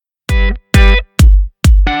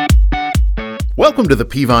Welcome to the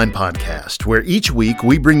Peavine Podcast, where each week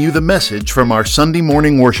we bring you the message from our Sunday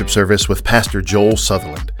morning worship service with Pastor Joel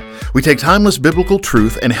Sutherland. We take timeless biblical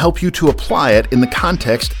truth and help you to apply it in the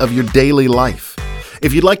context of your daily life.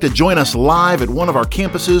 If you'd like to join us live at one of our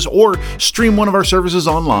campuses or stream one of our services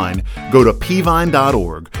online, go to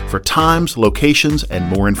peavine.org for times, locations, and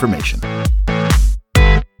more information.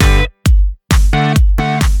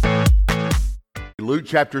 Luke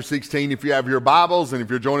chapter 16, if you have your Bibles and if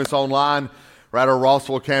you're joining us online, we're at our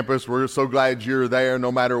Rossville campus. We're so glad you're there no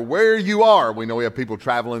matter where you are. We know we have people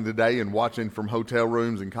traveling today and watching from hotel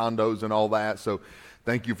rooms and condos and all that. So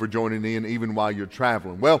thank you for joining in even while you're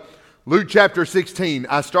traveling. Well, Luke chapter 16,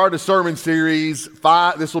 I started a sermon series.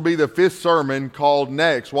 This will be the fifth sermon called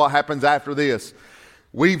Next, What Happens After This.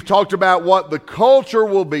 We've talked about what the culture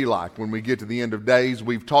will be like when we get to the end of days.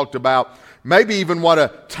 We've talked about maybe even what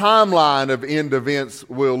a timeline of end events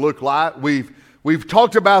will look like. We've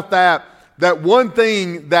talked about that one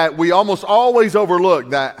thing that we almost always overlook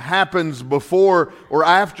that happens before or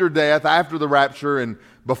after death, after the rapture, and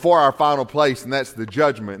before our final place, and that's the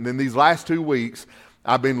judgment. And then these last 2 weeks,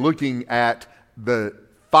 I've been looking at the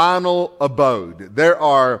final abode. There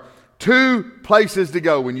are two places to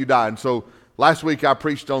go when you die. And so last week I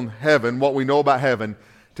preached on heaven, what we know about heaven.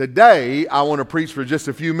 Today I want to preach for just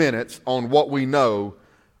a few minutes on what we know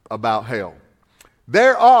about hell.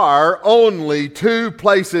 There are only two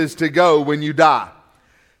places to go when you die.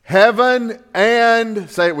 Heaven and,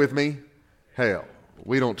 say it with me, hell.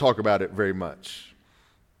 We don't talk about it very much.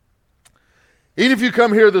 Even if you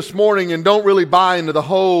come here this morning and don't really buy into the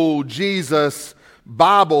whole Jesus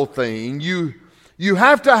Bible thing, you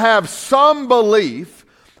have to have some belief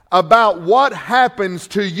about what happens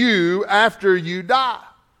to you after you die.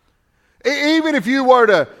 Even if you were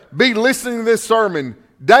to be listening to this sermon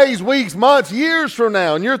days, weeks, months, years from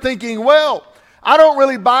now, and you're thinking, well, I don't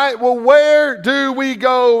really buy it. Well, where do we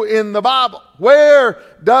go in the Bible? Where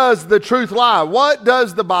does the truth lie? What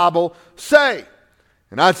does the Bible say?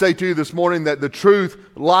 And I'd say to you this morning that the truth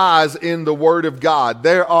lies in the Word of God.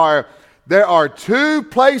 There are two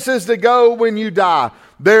places to go when you die.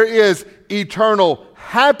 There is eternal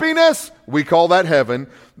happiness, we call that heaven.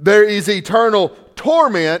 There is eternal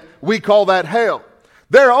torment, we call that hell.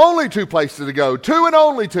 There are only two places to go, two and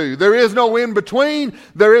only two. There is no in between.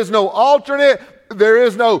 There is no alternate. There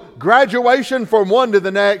is no graduation from one to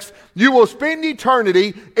the next. You will spend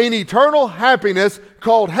eternity in eternal happiness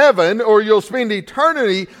called heaven, or you'll spend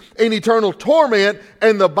eternity in eternal torment,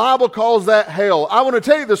 and the Bible calls that hell. I want to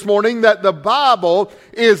tell you this morning that the Bible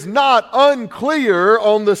is not unclear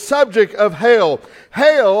on the subject of hell.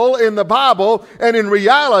 Hell in the Bible and in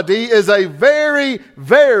reality is a very,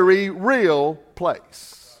 very real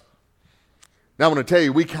place. Now I want to tell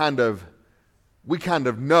you, we kind of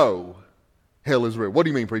know hell is real. What do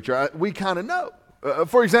you mean, preacher? We kind of know.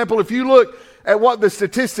 For example, if you look at what the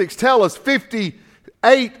statistics tell us,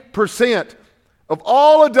 58% of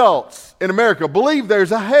all adults in America believe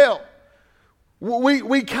there's a hell.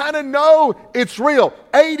 We kind of know it's real.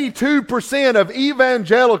 82% of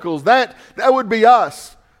evangelicals, that would be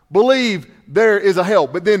us, believe there is a hell.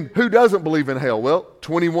 But then who doesn't believe in hell? Well,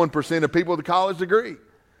 21% of people with a college degree.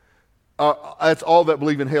 That's all that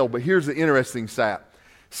believe in hell. But here's the interesting stat.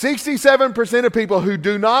 67% of people who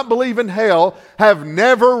do not believe in hell have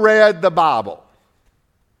never read the Bible.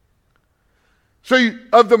 So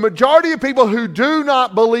of the majority of people who do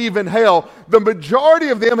not believe in hell, the majority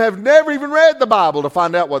of them have never even read the Bible to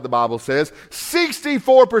find out what the Bible says.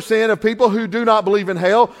 64% of people who do not believe in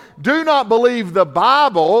hell do not believe the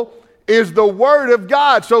Bible is the Word of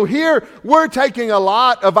God. So here we're taking a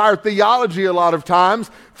lot of our theology a lot of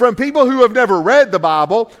times from people who have never read the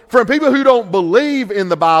Bible, from people who don't believe in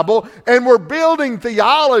the Bible, and we're building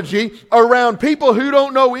theology around people who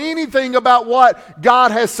don't know anything about what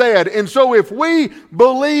God has said. And so if we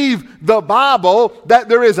believe the Bible that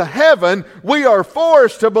there is a heaven, we are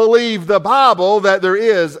forced to believe the Bible that there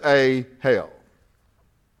is a hell.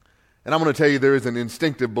 And I'm going to tell you there is an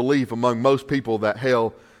instinctive belief among most people that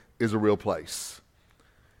hell is a real place.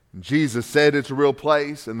 Jesus said it's a real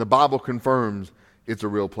place, and the Bible confirms it's a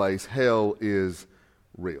real place. Hell is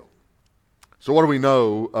real. So what do we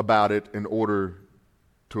know about it in order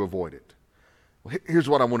to avoid it? Well, here's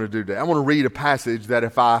what I want to do today. I want to read a passage that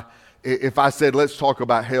if I said let's talk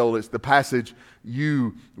about hell, it's the passage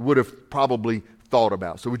you would have probably thought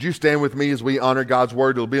about. So would you stand with me as we honor God's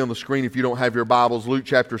Word? It'll be on the screen if you don't have your Bibles. Luke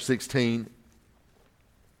chapter 16.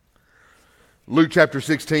 Luke chapter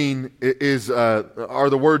 16 are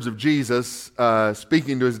the words of Jesus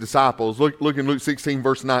speaking to his disciples. Look in Luke 16,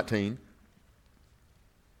 verse 19.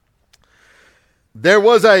 There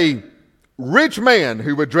was a rich man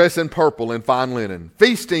who would dress in purple and fine linen,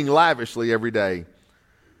 feasting lavishly every day.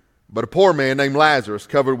 But a poor man named Lazarus,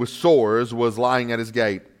 covered with sores, was lying at his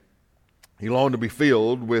gate. He longed to be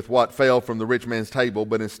filled with what fell from the rich man's table,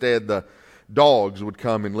 but instead the dogs would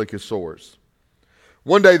come and lick his sores.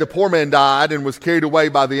 One day the poor man died and was carried away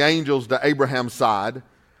by the angels to Abraham's side.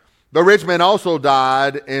 The rich man also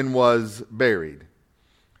died and was buried.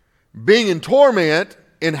 Being in torment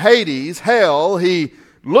in Hades, hell, he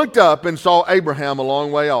looked up and saw Abraham a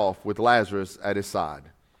long way off with Lazarus at his side.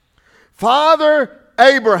 "Father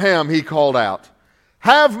Abraham," he called out,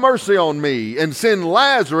 "have mercy on me and send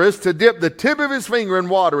Lazarus to dip the tip of his finger in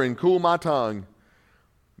water and cool my tongue,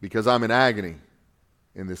 because I'm in agony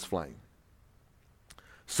in this flame."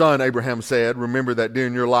 "Son," Abraham said, "remember that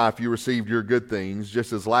during your life you received your good things,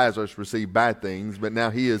 just as Lazarus received bad things, but now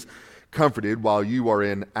he is comforted while you are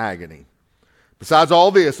in agony. Besides all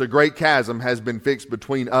this, a great chasm has been fixed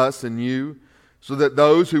between us and you, so that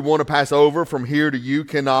those who want to pass over from here to you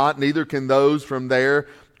cannot, neither can those from there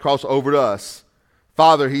cross over to us.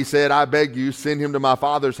 Father," he said, "I beg you, send him to my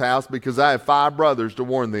father's house, because I have 5 brothers to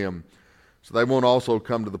warn them, so they won't also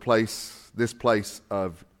come to this place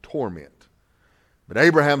of torment." But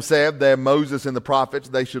Abraham said that Moses and the prophets,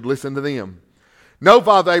 they should listen to them. "No,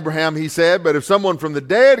 Father Abraham," he said, "but if someone from the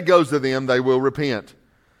dead goes to them, they will repent."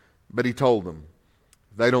 But he told them,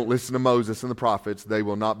 "If they don't listen to Moses and the prophets, they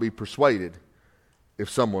will not be persuaded if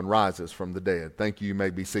someone rises from the dead." Thank you. You may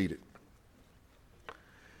be seated.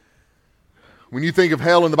 When you think of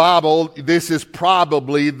hell in the Bible, this is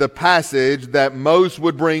probably the passage that most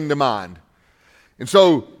would bring to mind. And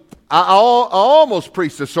so I almost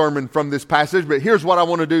preached a sermon from this passage, but here's what I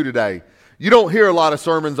want to do today. You don't hear a lot of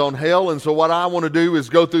sermons on hell, and so what I want to do is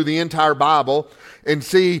go through the entire Bible and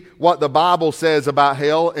see what the Bible says about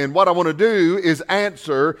hell. And what I want to do is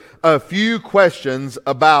answer a few questions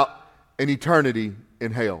about an eternity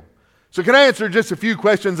in hell. So can I answer just a few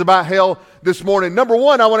questions about hell this morning? Number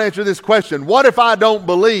one, I want to answer this question: what if I don't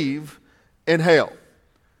believe in hell?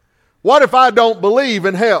 What if I don't believe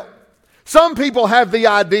in hell? Some people have the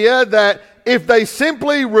idea that if they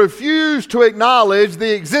simply refuse to acknowledge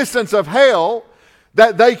the existence of hell,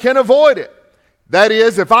 that they can avoid it. That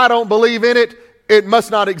is, if I don't believe in it, it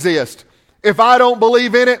must not exist. If I don't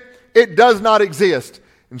believe in it, it does not exist.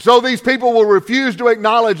 And so these people will refuse to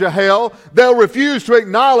acknowledge a hell. They'll refuse to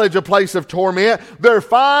acknowledge a place of torment. They're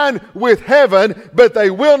fine with heaven, but they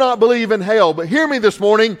will not believe in hell. But hear me this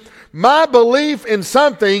morning. My belief in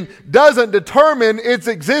something doesn't determine its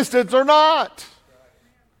existence or not.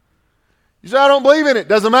 You say, "I don't believe in it."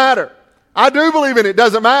 Doesn't matter. I do believe in it.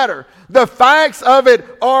 Doesn't matter. The facts of it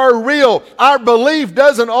are real. Our belief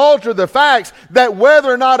doesn't alter the facts. That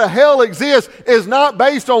whether or not a hell exists is not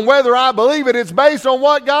based on whether I believe it. It's based on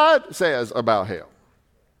what God says about hell.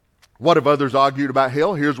 What have others argued about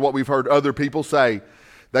hell? Here's what we've heard other people say.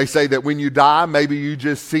 They say that when you die, maybe you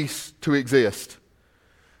just cease to exist.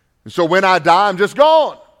 And so when I die, I'm just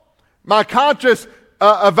gone. My conscience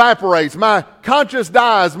evaporates. My conscience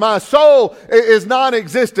dies. My soul is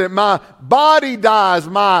non-existent. My body dies.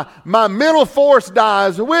 My mental force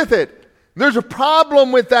dies with it. There's a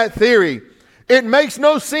problem with that theory. It makes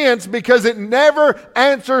no sense because it never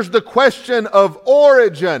answers the question of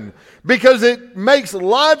origin. Because it makes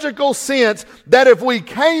logical sense that if we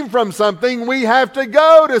came from something, we have to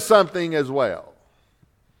go to something as well.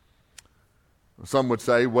 Some would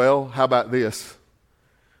say, well, how about this?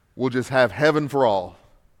 We'll just have heaven for all.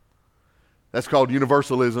 That's called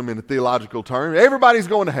universalism in a theological term. Everybody's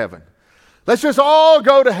going to heaven. Let's just all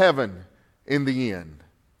go to heaven in the end.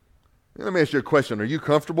 Let me ask you a question. Are you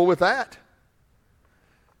comfortable with that?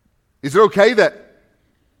 Is it okay that,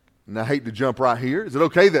 and I hate to jump right here, is it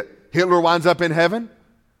okay that Hitler winds up in heaven?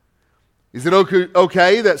 Is it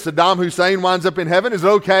okay that Saddam Hussein winds up in heaven? Is it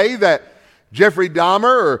okay that Jeffrey Dahmer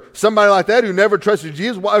or somebody like that who never trusted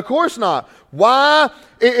Jesus? Well, of course not. Why?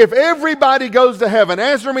 If everybody goes to heaven,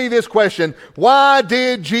 answer me this question: why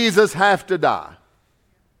did Jesus have to die?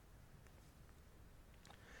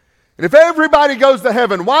 And if everybody goes to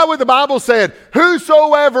heaven, why would the Bible say,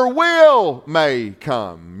 whosoever will may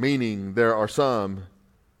come? Meaning there are some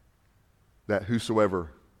that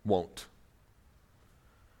whosoever won't.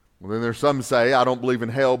 Well, then there's some say, I don't believe in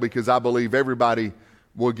hell because I believe everybody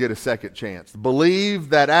will get a second chance. Believe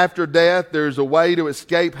that after death there's a way to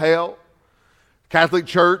escape hell. Catholic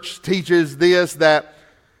Church teaches this, that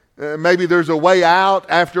maybe there's a way out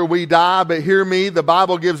after we die, but hear me, the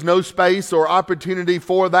Bible gives no space or opportunity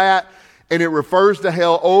for that, and it refers to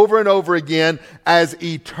hell over and over again as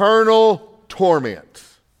eternal torment,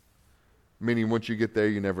 meaning once you get there,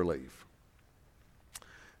 you never leave.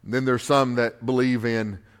 And then there's some that believe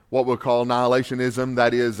in what we'll call annihilationism,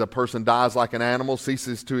 that is, a person dies like an animal,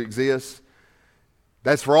 ceases to exist.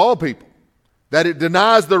 That's for all people. That it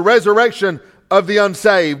denies the resurrection of the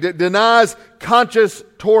unsaved. It denies conscious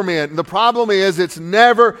torment. And the problem is it's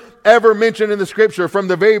never, ever mentioned in the Scripture. From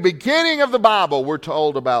the very beginning of the Bible, we're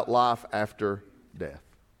told about life after death.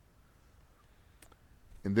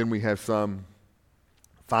 And then we have some,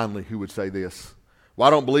 finally, who would say this: well,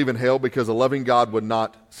 I don't believe in hell because a loving God would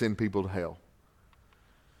not send people to hell.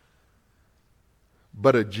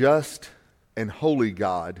 But a just and holy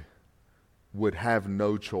God would have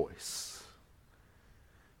no choice.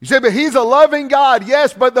 You say, but He's a loving God.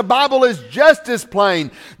 Yes, but the Bible is just as plain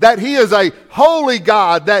that He is a holy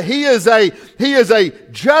God, that He is a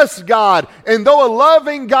just God. And though a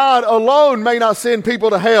loving God alone may not send people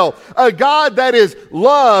to hell, a God that is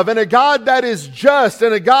love and a God that is just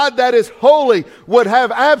and a God that is holy would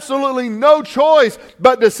have absolutely no choice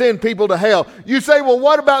but to send people to hell. You say, well,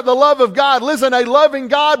 what about the love of God? Listen, a loving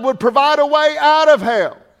God would provide a way out of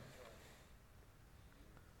hell.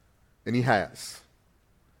 And He has.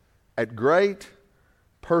 At great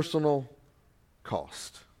personal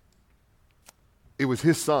cost. It was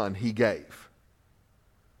His Son He gave,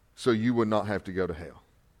 so you would not have to go to hell.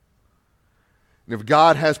 And if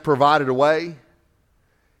God has provided a way,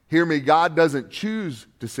 hear me, God doesn't choose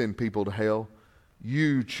to send people to hell.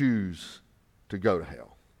 You choose to go to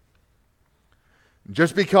hell.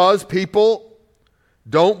 Just because people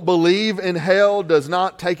don't believe in hell does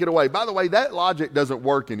not take it away. By the way, that logic doesn't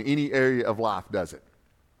work in any area of life, does it?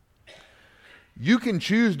 You can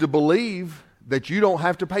choose to believe that you don't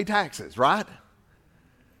have to pay taxes, right?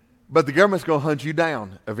 But the government's going to hunt you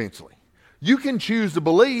down eventually. You can choose to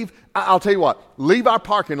believe, I'll tell you what, leave our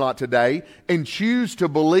parking lot today and choose to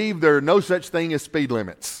believe there are no such thing as speed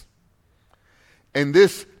limits. And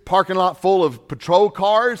this parking lot full of patrol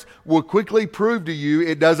cars will quickly prove to you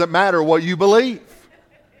it doesn't matter what you believe.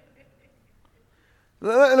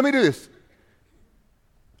 Let me do this.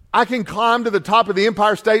 I can climb to the top of the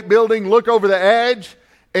Empire State Building, look over the edge,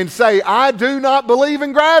 and say, I do not believe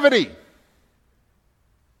in gravity.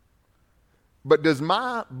 But does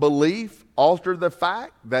my belief alter the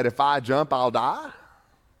fact that if I jump, I'll die?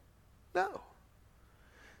 No.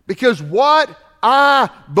 Because what I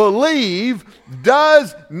believe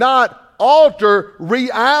does not alter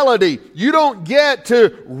reality. You don't get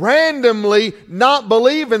to randomly not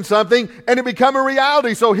believe in something and it become a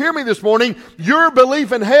reality. So hear me this morning. Your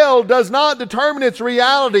belief in hell does not determine its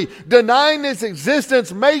reality. Denying its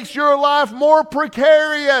existence makes your life more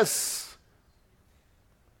precarious.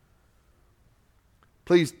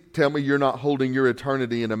 Please tell me you're not holding your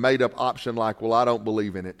eternity in a made-up option like, well, I don't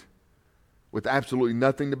believe in it, with absolutely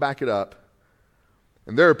nothing to back it up.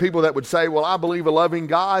 And there are people that would say, well, I believe a loving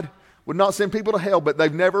God would not send people to hell, but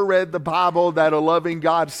they've never read the Bible that a loving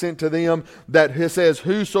God sent to them that says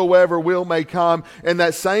whosoever will may come. And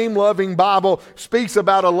that same loving Bible speaks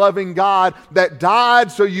about a loving God that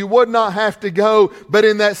died so you would not have to go. But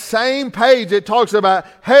in that same page it talks about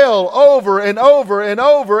hell over and over and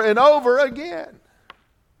over and over again.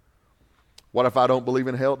 What if I don't believe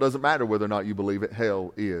in hell? It doesn't matter whether or not you believe it.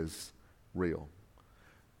 Hell is real.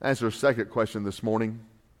 Answer our second question this morning.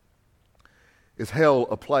 Is hell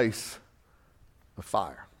a place of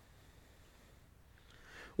fire?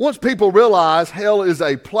 Once people realize hell is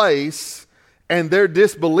a place and their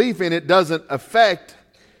disbelief in it doesn't affect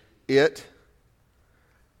it,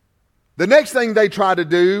 the next thing they try to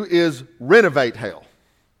do is renovate hell.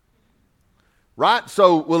 Right?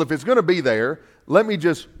 So, well, if it's going to be there, let me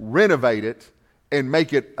just renovate it and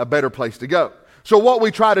make it a better place to go. So what we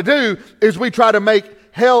try to do is we try to make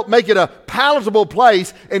it a palatable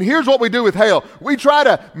place. And here's what we do with hell. We try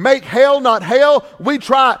to make hell not hell. We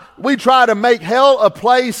try to make hell a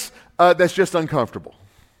place that's just uncomfortable.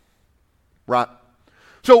 Right?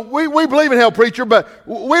 So we believe in hell, preacher, but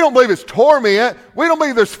we don't believe it's torment. We don't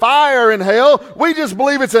believe there's fire in hell. We just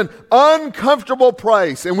believe it's an uncomfortable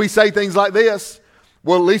place. And we say things like this: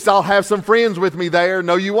 well, at least I'll have some friends with me there.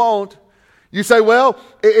 No, you won't. You say, well,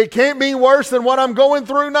 it can't be worse than what I'm going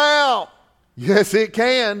through now. Yes, it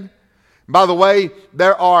can. By the way,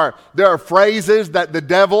 there are phrases that the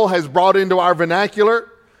devil has brought into our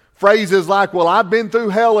vernacular. Phrases like, well, I've been through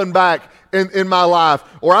hell and back in my life.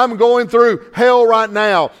 Or I'm going through hell right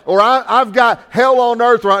now. Or I've got hell on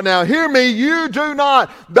earth right now. Hear me, you do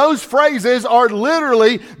not. Those phrases are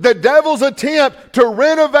literally the devil's attempt to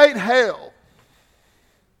renovate hell.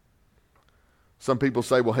 Some people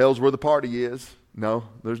say, well, hell's where the party is. No,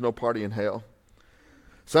 there's no party in hell.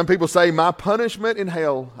 Some people say, my punishment in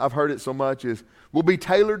hell, I've heard it so much, will be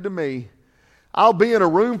tailored to me. I'll be in a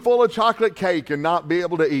room full of chocolate cake and not be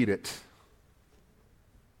able to eat it.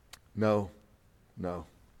 No.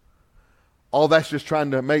 All that's just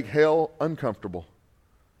trying to make hell uncomfortable,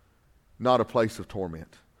 not a place of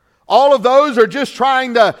torment. All of those are just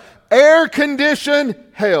trying to air condition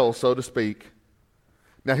hell, so to speak.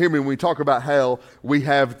 Now hear me, when we talk about hell, we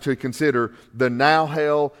have to consider the now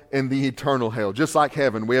hell and the eternal hell. Just like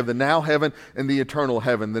heaven, we have the now heaven and the eternal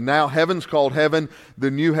heaven. The now heaven's called heaven.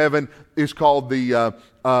 The new heaven is called the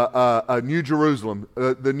New Jerusalem,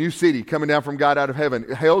 the new city coming down from God out of heaven.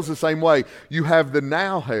 Hell's the same way. You have the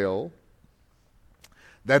now hell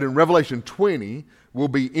that in Revelation 20 will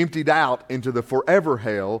be emptied out into the forever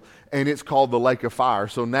hell, and it's called the lake of fire.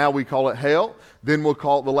 So now we call it hell, then we'll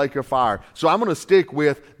call it the lake of fire. So I'm going to stick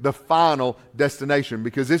with the final destination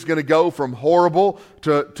because it's going to go from horrible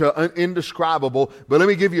to indescribable. But let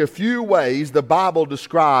me give you a few ways the Bible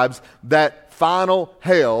describes that final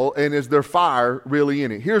hell, and is there fire really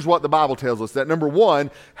in it? Here's what the Bible tells us, that number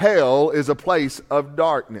one, hell is a place of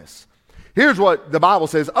darkness. Here's what the Bible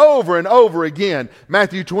says over and over again,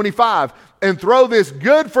 Matthew 25, and throw this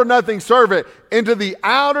good-for-nothing servant into the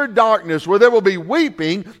outer darkness where there will be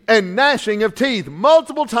weeping and gnashing of teeth.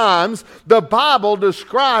 Multiple times, the Bible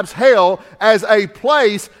describes hell as a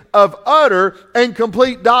place of utter and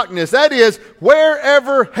complete darkness. That is,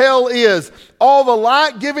 wherever hell is, all the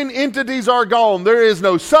light-giving entities are gone. There is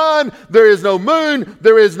no sun, there is no moon,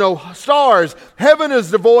 there is no stars. Heaven is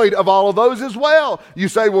devoid of all of those as well. You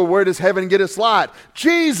say, well, where does heaven get its light?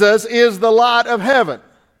 Jesus is the light of heaven,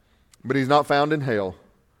 but he's not found in hell.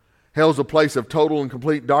 Hell's a place of total and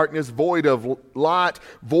complete darkness, void of light,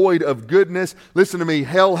 void of goodness. Listen to me,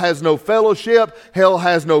 hell has no fellowship, hell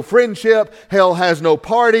has no friendship, hell has no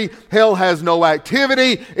party, hell has no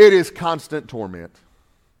activity. It is constant torment.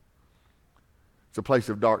 It's a place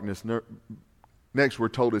of darkness. Next, we're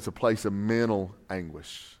told it's a place of mental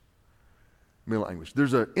anguish. Mental anguish.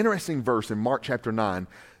 There's an interesting verse in Mark chapter 9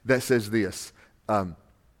 that says this,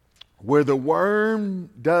 where the worm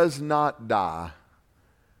does not die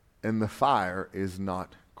and the fire is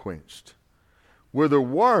not quenched. Where the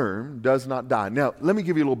worm does not die. Now, let me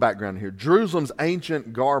give you a little background here. Jerusalem's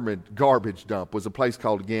ancient garbage dump was a place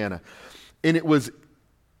called Gehenna, and it was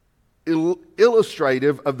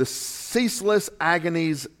illustrative of the ceaseless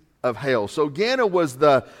agonies of hell. So Gehenna was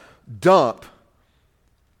the dump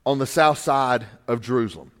on the south side of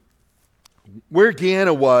Jerusalem. Where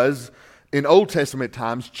Gehenna was, in Old Testament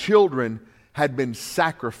times, children had been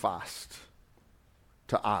sacrificed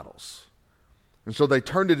to idols. And so they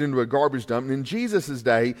turned it into a garbage dump. And in Jesus'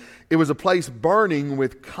 day, it was a place burning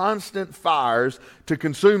with constant fires to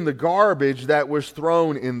consume the garbage that was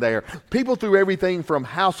thrown in there. People threw everything from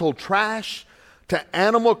household trash to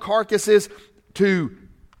animal carcasses to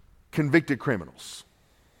convicted criminals.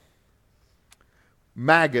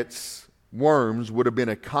 Maggots, worms, would have been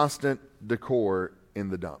a constant decor in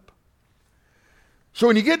the dump. So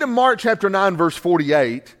when you get to Mark chapter 9, verse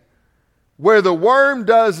 48, where the worm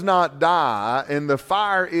does not die and the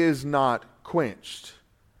fire is not quenched,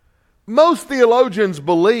 most theologians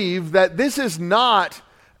believe that this is not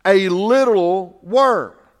a literal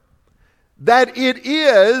worm, that it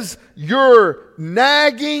is your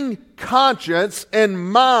nagging conscience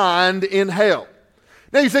and mind in hell.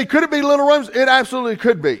 Now you say, could it be little worms? It absolutely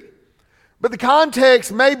could be. But the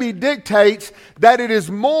context maybe dictates that it is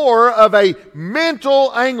more of a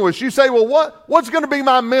mental anguish. You say, well, what's going to be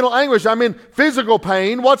my mental anguish? I'm in physical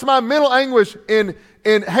pain. What's my mental anguish in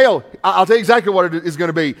hell? I'll tell you exactly what it is going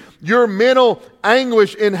to be. Your mental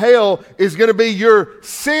anguish in hell is going to be your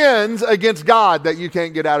sins against God that you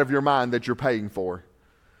can't get out of your mind that you're paying for.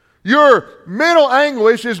 Your mental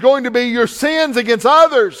anguish is going to be your sins against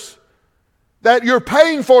others that you're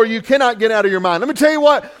paying for, you cannot get out of your mind. Let me tell you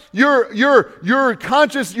what your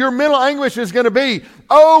conscious, your mental anguish is going to be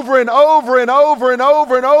over and over and over and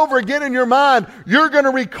over and over again in your mind. You're going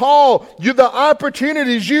to recall the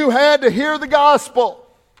opportunities you had to hear the gospel,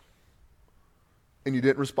 and you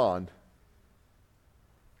didn't respond.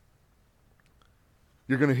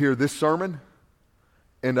 You're going to hear this sermon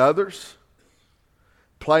and others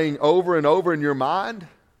playing over and over in your mind,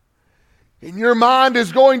 and your mind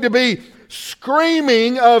is going to be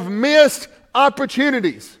screaming of missed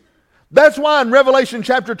opportunities. That's why in Revelation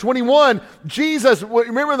chapter 21, Jesus,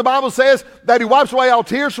 remember the Bible says that He wipes away all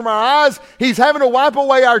tears from our eyes? He's having to wipe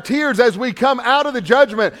away our tears as we come out of the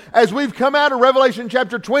judgment, as we've come out of Revelation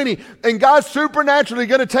chapter 20. And God's supernaturally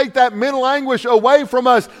going to take that mental anguish away from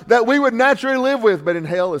us that we would naturally live with. But in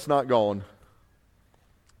hell, it's not gone.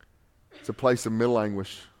 It's a place of mental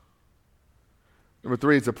anguish. Number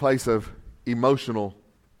 3, it's a place of emotional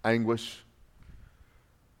anguish.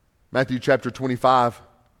 Matthew chapter 25,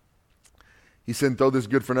 He said, throw this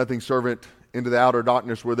good-for-nothing servant into the outer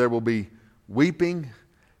darkness where there will be weeping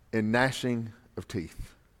and gnashing of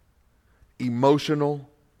teeth. Emotional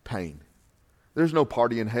pain. There's no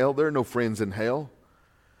party in hell. There are no friends in hell.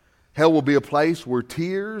 Hell will be a place where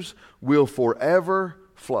tears will forever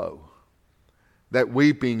flow. That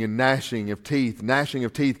weeping and gnashing of teeth. Gnashing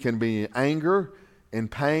of teeth can be in anger, in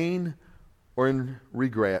pain, or in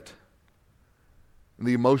regret. And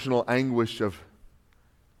the emotional anguish of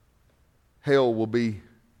hell will be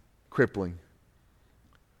crippling.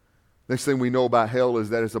 Next thing we know about hell is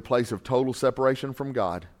that it's a place of total separation from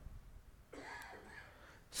God.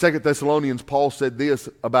 2 Thessalonians, Paul said this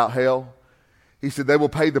about hell. He said, they will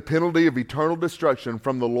pay the penalty of eternal destruction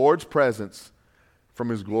from the Lord's presence, from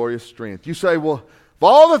His glorious strength. You say, well, of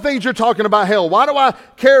all the things you're talking about hell, why do I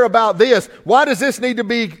care about this? Why does this need to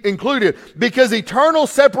be included? Because eternal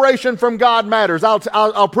separation from God matters.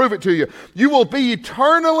 I'll prove it to you. You will be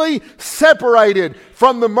eternally separated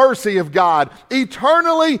from the mercy of God,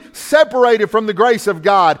 eternally separated from the grace of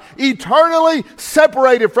God, eternally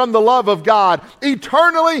separated from the love of God,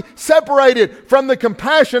 eternally separated from the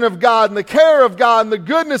compassion of God and the care of God and the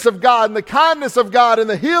goodness of God and the kindness of God and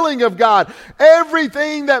the healing of God.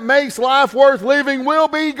 Everything that makes life worth living will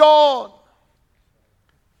be gone.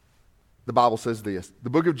 The Bible says this. The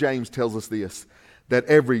book of James tells us this, that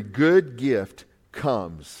every good gift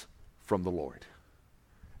comes from the Lord.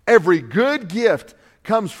 Every good gift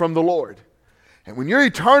comes from the Lord. And when you're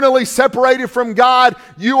eternally separated from God,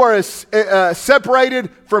 you are separated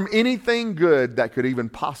from anything good that could even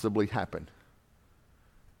possibly happen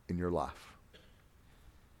in your life.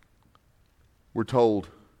 We're told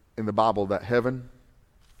in the Bible that heaven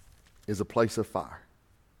is a place of fire.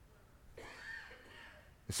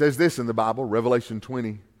 It says this in the Bible, Revelation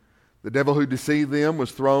 20. The devil who deceived them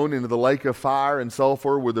was thrown into the lake of fire and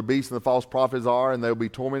sulfur where the beast and the false prophets are, and they'll be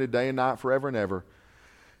tormented day and night forever and ever.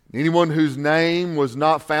 Anyone whose name was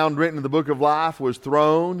not found written in the book of life was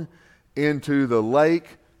thrown into the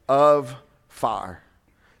lake of fire.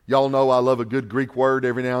 Y'all know I love a good Greek word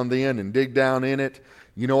every now and then and dig down in it.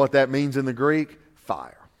 You know what that means in the Greek?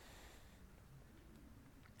 Fire.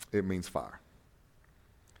 It means fire.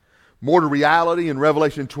 More to reality, in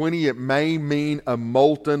Revelation 20, it may mean a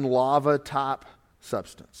molten lava type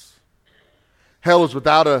substance. Hell is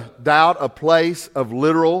without a doubt a place of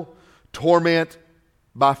literal torment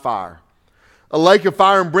by fire. A lake of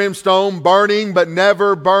fire and brimstone, burning but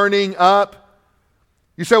never burning up.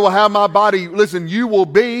 You say, well, how my body? Listen, you will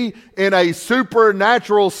be in a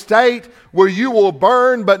supernatural state where you will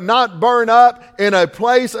burn but not burn up in a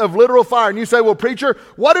place of literal fire. And you say, well, preacher,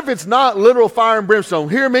 what if it's not literal fire and brimstone?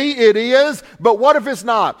 Hear me, it is, but what if it's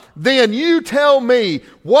not? Then you tell me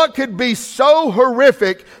what could be so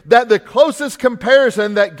horrific that the closest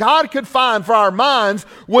comparison that God could find for our minds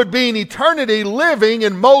would be an eternity living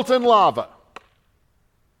in molten lava.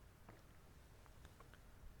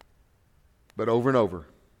 But over and over,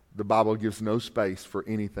 the Bible gives no space for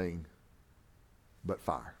anything but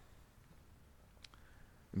fire.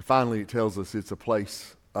 And finally, it tells us it's a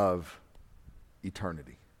place of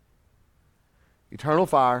eternity. Eternal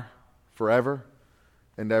fire, forever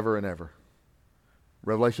and ever and ever.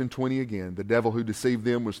 Revelation 20 again. The devil who deceived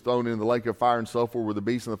them was thrown into the lake of fire and sulfur where the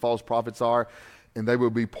beast and the false prophets are, and they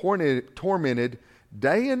will be tormented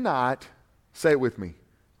day and night. Say it with me.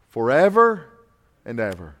 Forever and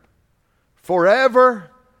ever. Forever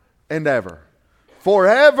and ever.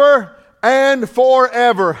 Forever and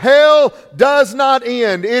forever. Hell does not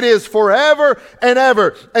end. It is forever and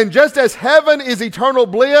ever. And just as heaven is eternal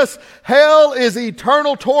bliss, hell is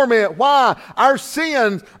eternal torment. Why? Our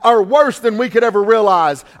sins are worse than we could ever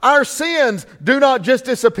realize. Our sins do not just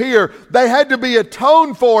disappear. They had to be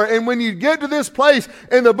atoned for. And when you get to this place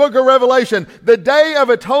in the book of Revelation, the day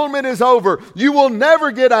of atonement is over. You will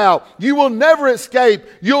never get out. You will never escape.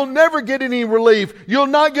 You'll never get any relief. You'll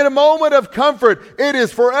not get a moment of comfort. It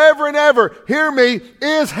is forever and ever. Hear me,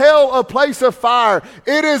 is hell a place of fire?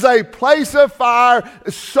 It is a place of fire,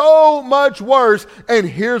 so much worse. And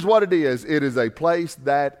here's what it is. It is a place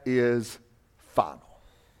that is final.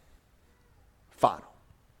 Final.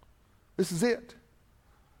 This is it.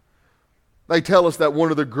 They tell us that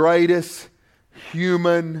one of the greatest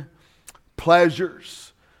human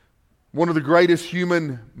pleasures, one of the greatest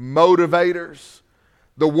human motivators,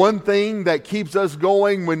 the one thing that keeps us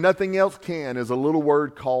going when nothing else can, is a little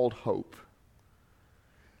word called hope.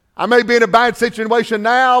 I may be in a bad situation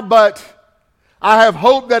now, but I have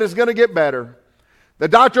hope that it's going to get better. The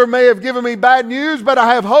doctor may have given me bad news, but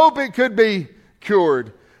I have hope it could be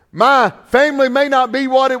cured. My family may not be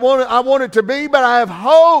what I want it to be, but I have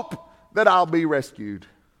hope that I'll be rescued.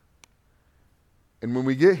 And when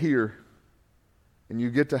we get here and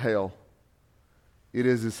you get to hell, It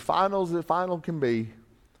is as final as final can be.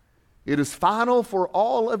 It is final for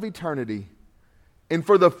all of eternity. And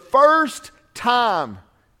for the first time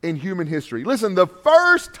in human history, listen, the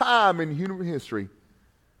first time in human history,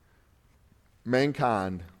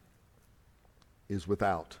 mankind is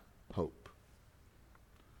without hope.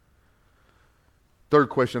 Third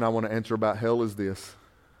question I want to answer about hell is this: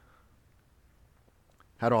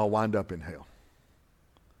 how do I wind up in hell?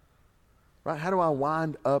 Right? How do I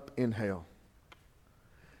wind up in hell?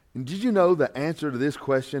 And did you know the answer to this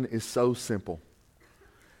question is so simple?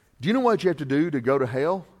 Do you know what you have to do to go to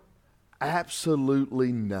hell?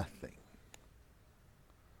 Absolutely nothing.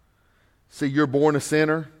 See, you're born a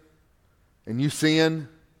sinner, and you sin,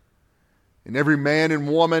 and every man and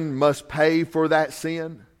woman must pay for that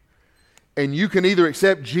sin. And you can either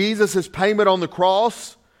accept Jesus' payment on the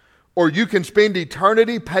cross, or you can spend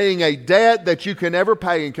eternity paying a debt that you can never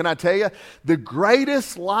pay. And can I tell you, the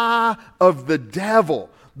greatest lie of the devil,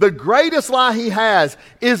 the greatest lie he has,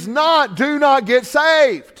 is not do not get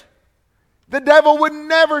saved. The devil would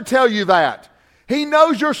never tell you that. He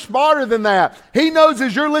knows you're smarter than that. He knows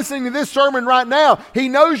as you're listening to this sermon right now, he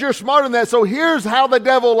knows you're smarter than that. So here's how the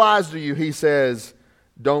devil lies to you. He says,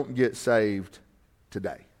 don't get saved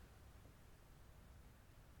today.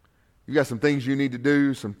 You got some things you need to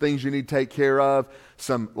do, some things you need to take care of,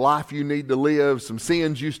 some life you need to live, some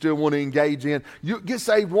sins you still want to engage in. You get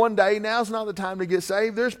saved one day. Now's not the time to get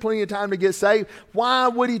saved. There's plenty of time to get saved. Why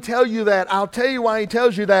would he tell you that? I'll tell you why he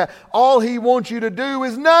tells you that. All he wants you to do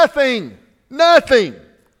is nothing. Nothing.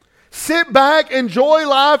 Sit back, enjoy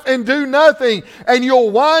life, and do nothing. And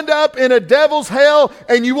you'll wind up in a devil's hell,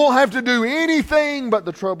 and you won't have to do anything. But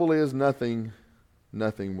the trouble is nothing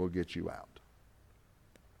will get you out.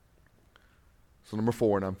 So number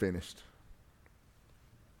 4, and I'm finished.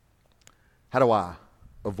 How do I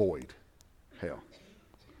avoid hell?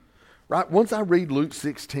 Right? Once I read Luke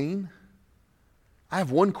 16, I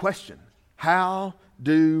have one question. How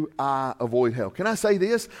do I avoid hell? Can I say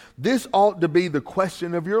this? This ought to be the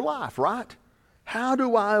question of your life, right? How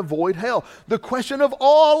do I avoid hell? The question of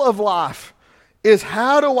all of life is,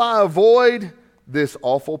 how do I avoid this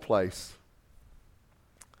awful place?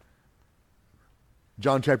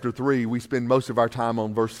 John chapter 3, we spend most of our time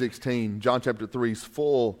on verse 16. John chapter 3 is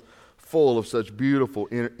full of such beautiful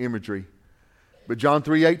imagery. But John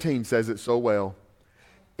 3:18 says it so well.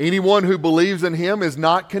 Anyone who believes in him is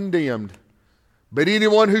not condemned. But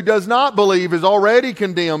anyone who does not believe is already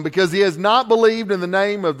condemned, because he has not believed in the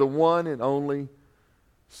name of the one and only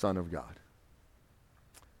Son of God.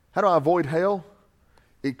 How do I avoid hell?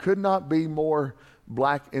 It could not be more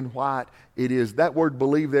black and white. It is. That word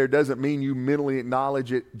believe there doesn't mean you mentally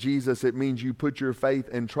acknowledge it, Jesus. It means you put your faith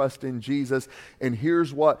and trust in Jesus. And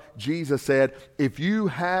here's what Jesus said. If you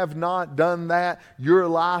have not done that, your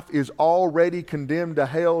life is already condemned to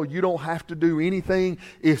hell. You don't have to do anything.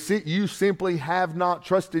 If you simply have not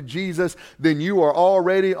trusted Jesus, then you are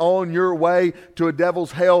already on your way to a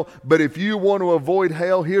devil's hell. But if you want to avoid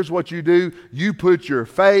hell, here's what you do. You put your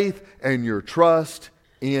faith and your trust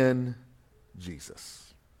in Jesus.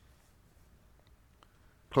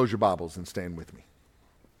 Close your Bibles and stand with me.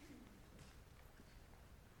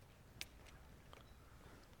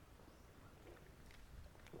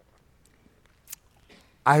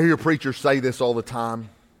 I hear preachers say this all the time.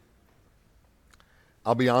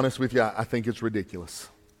 I'll be honest with you, I think it's ridiculous.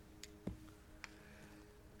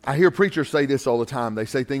 I hear preachers say this all the time. They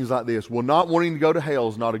say things like this: well, not wanting to go to hell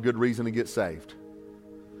is not a good reason to get saved.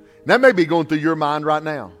 And that may be going through your mind right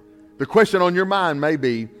now. The question on your mind may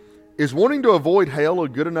be, is wanting to avoid hell a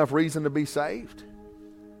good enough reason to be saved?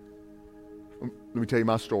 Let me tell you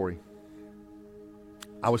my story.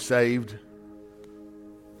 I was saved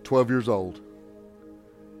 12 years old.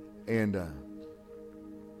 And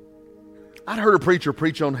I'd heard a preacher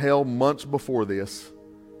preach on hell months before this.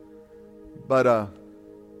 But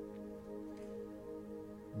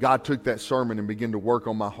God took that sermon and began to work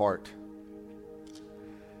on my heart.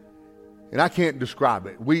 And I can't describe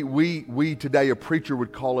it. We today, a preacher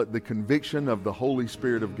would call it the conviction of the Holy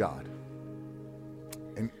Spirit of God.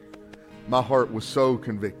 And my heart was so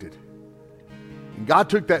convicted. And God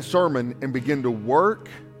took that sermon and began to work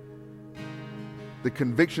the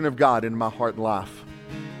conviction of God in my heart and life.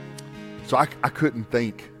 So I couldn't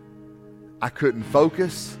think. I couldn't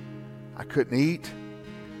focus. I couldn't eat.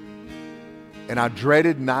 And I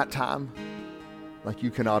dreaded nighttime like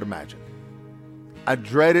you cannot imagine. I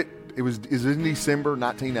dreaded. It was in December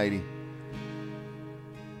 1980.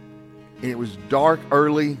 And it was dark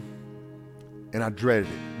early, and I dreaded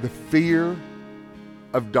it. The fear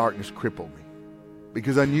of darkness crippled me,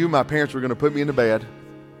 because I knew my parents were going to put me into bed,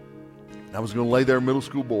 and I was going to lay there, a middle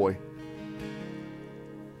school boy,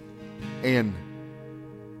 and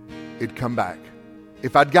it'd come back.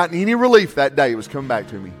 If I'd gotten any relief that day, it was coming back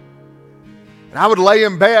to me. And I would lay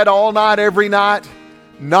in bed all night, every night,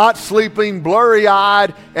 not sleeping,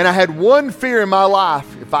 blurry-eyed, and I had one fear in my life.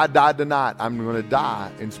 If I died tonight, I'm going to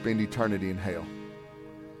die and spend eternity in hell.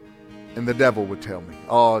 And the devil would tell me,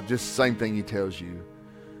 oh, just the same thing he tells you.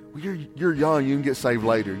 Well, you're young, you can get saved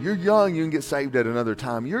later. You're young, you can get saved at another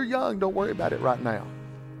time. You're young, don't worry about it right now.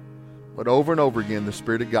 But over and over again, the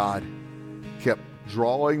Spirit of God kept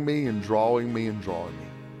drawing me and drawing me and drawing me.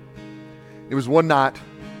 It was one night,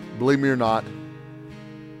 believe me or not,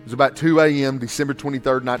 it was about 2 a.m., December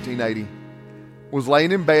 23rd, 1980. I was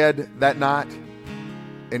laying in bed that night,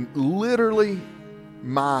 and literally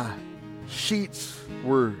my sheets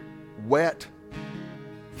were wet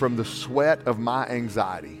from the sweat of my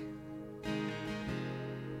anxiety.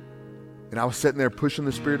 And I was sitting there pushing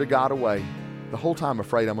the Spirit of God away, the whole time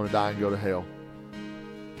afraid I'm going to die and go to hell.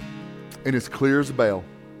 And as clear as a bell,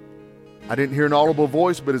 I didn't hear an audible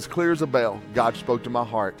voice, but as clear as a bell, God spoke to my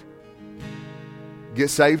heart. Get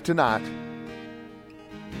saved tonight,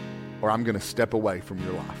 or I'm going to step away from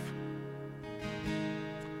your life.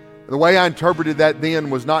 The way I interpreted that then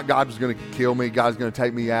was not God was going to kill me, God's going to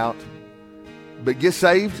take me out. But get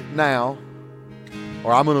saved now,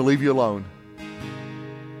 or I'm going to leave you alone.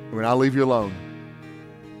 When I leave you alone,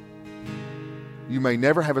 you may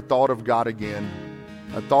never have a thought of God again,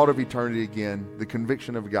 a thought of eternity again, the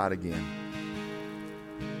conviction of God again.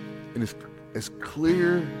 And it's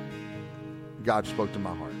clear, God spoke to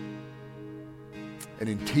my heart. And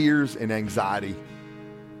in tears and anxiety,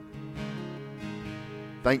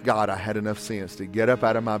 thank God I had enough sense to get up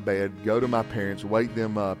out of my bed, go to my parents, wake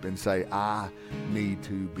them up, and say, I need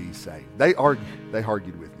to be saved. They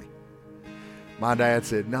argued with me. My dad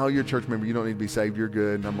said, no, you're a church member. You don't need to be saved. You're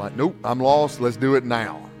good. And I'm like, nope, I'm lost. Let's do it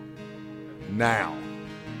now. Now.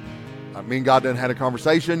 Me and God done had a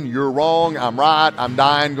conversation. You're wrong. I'm right. I'm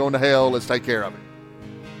dying, going to hell. Let's take care of it.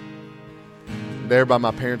 There by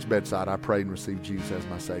my parents' bedside, I prayed and received Jesus as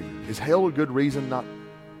my Savior. Is hell a good reason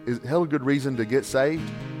to get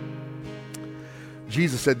saved?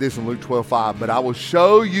 Jesus said this in Luke 12:5, but I will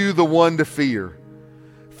show you the one to fear.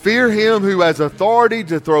 Fear him who has authority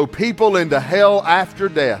to throw people into hell after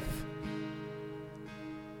death.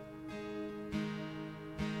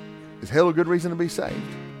 Is hell a good reason to be saved?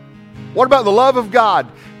 What about the love of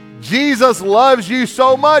God? Jesus loves you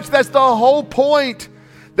so much. That's the whole point,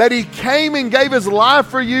 that he came and gave his life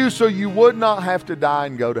for you so you would not have to die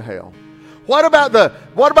and go to hell. What about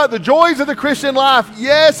the joys of the Christian life?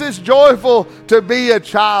 Yes, it's joyful to be a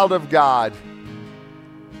child of God.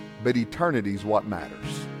 But eternity is what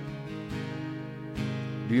matters.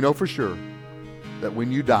 Do you know for sure that when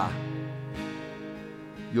you die,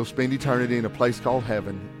 you'll spend eternity in a place called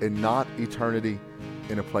heaven and not eternity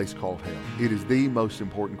in a place called hell? It is the most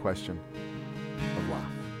important question of life.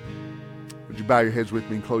 Would you bow your heads with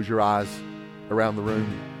me and close your eyes around the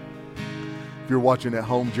room? If you're watching at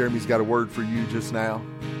home, Jeremy's got a word for you just now.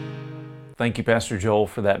 Thank you, Pastor Joel,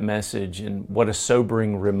 for that message, and what a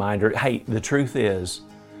sobering reminder. Hey, the truth is,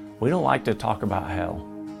 we don't like to talk about hell.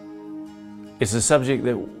 It's a subject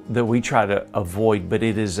that we try to avoid, but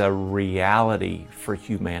it is a reality for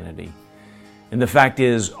humanity. And the fact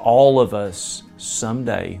is, all of us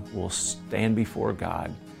someday will stand before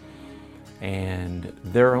God. And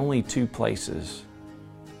there are only two places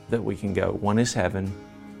that we can go. One is heaven,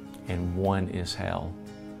 and one is hell.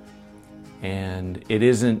 And it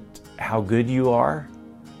isn't how good you are,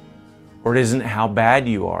 or it isn't how bad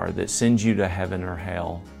you are that sends you to heaven or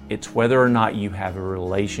hell. It's whether or not you have a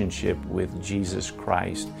relationship with Jesus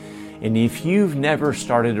Christ. And if you've never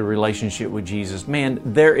started a relationship with Jesus, man,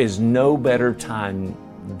 there is no better time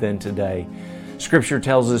than today. Scripture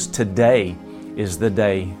tells us today is the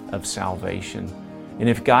day of salvation. And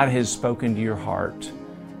if God has spoken to your heart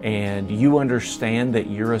and you understand that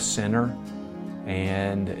you're a sinner,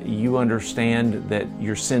 and you understand that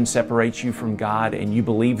your sin separates you from God, and you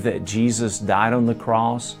believe that Jesus died on the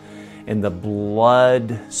cross, and the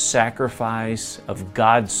blood sacrifice of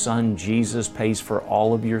God's Son Jesus pays for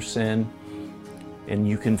all of your sin, and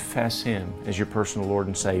you confess Him as your personal Lord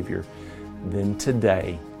and Savior, then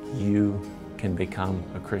today you can become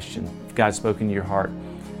a Christian. If God's spoken to your heart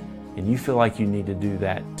and you feel like you need to do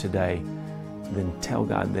that today, then tell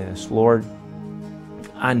God this: Lord,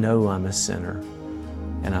 I know I'm a sinner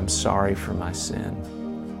and I'm sorry for my sin.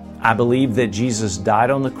 I believe that Jesus died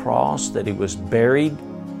on the cross, that He was buried,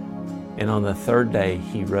 and on the third day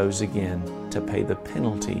He rose again to pay the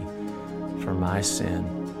penalty for my sin.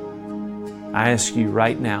 I ask you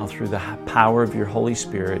right now, through the power of your Holy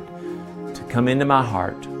Spirit, to come into my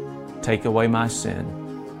heart, take away my sin,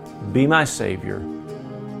 Be my Savior.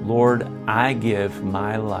 Lord, I give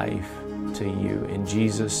my life to you. In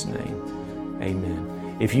Jesus' name,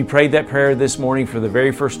 amen. If you prayed that prayer this morning for the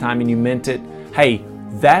very first time and you meant it, hey,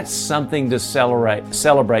 that's something to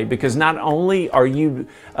celebrate, because not only are you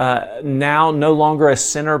now no longer a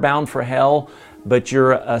sinner bound for hell, but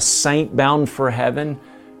you're a saint bound for heaven.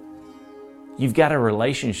 You've got a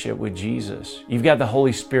relationship with Jesus. You've got the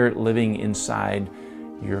Holy Spirit living inside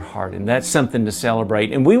your heart, and that's something to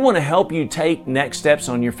celebrate. And we want to help you take next steps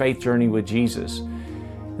on your faith journey with Jesus.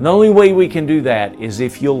 And the only way we can do that is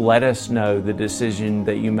if you'll let us know the decision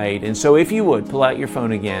that you made. And so if you would, pull out your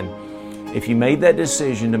phone again. If you made that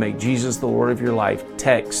decision to make Jesus the Lord of your life,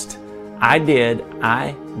 text I did,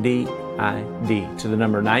 I-D-I-D, to the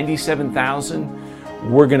number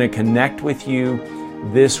 97,000. We're going to connect with you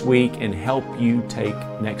this week and help you take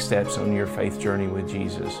next steps on your faith journey with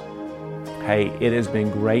Jesus. Hey, it has been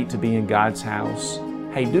great to be in God's house.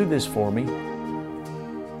 Hey, do this for me.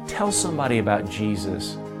 Tell somebody about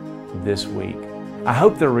Jesus this week. I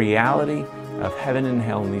hope the reality of heaven and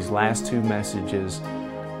hell in these last two messages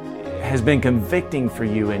has been convicting for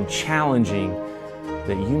you and challenging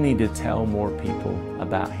that you need to tell more people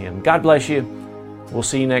about Him. God bless you. We'll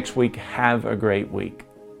see you next week. Have a great week.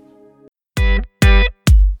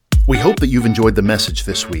 We hope that you've enjoyed the message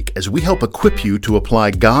this week as we help equip you to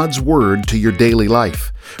apply God's Word to your daily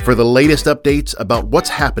life. For the latest updates about what's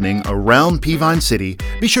happening around Peavine City,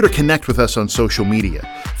 be sure to connect with us on social media.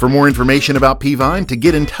 For more information about Peavine, to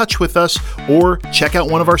get in touch with us, or check out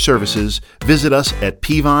one of our services, visit us at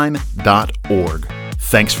peavine.org.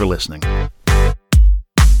 Thanks for listening.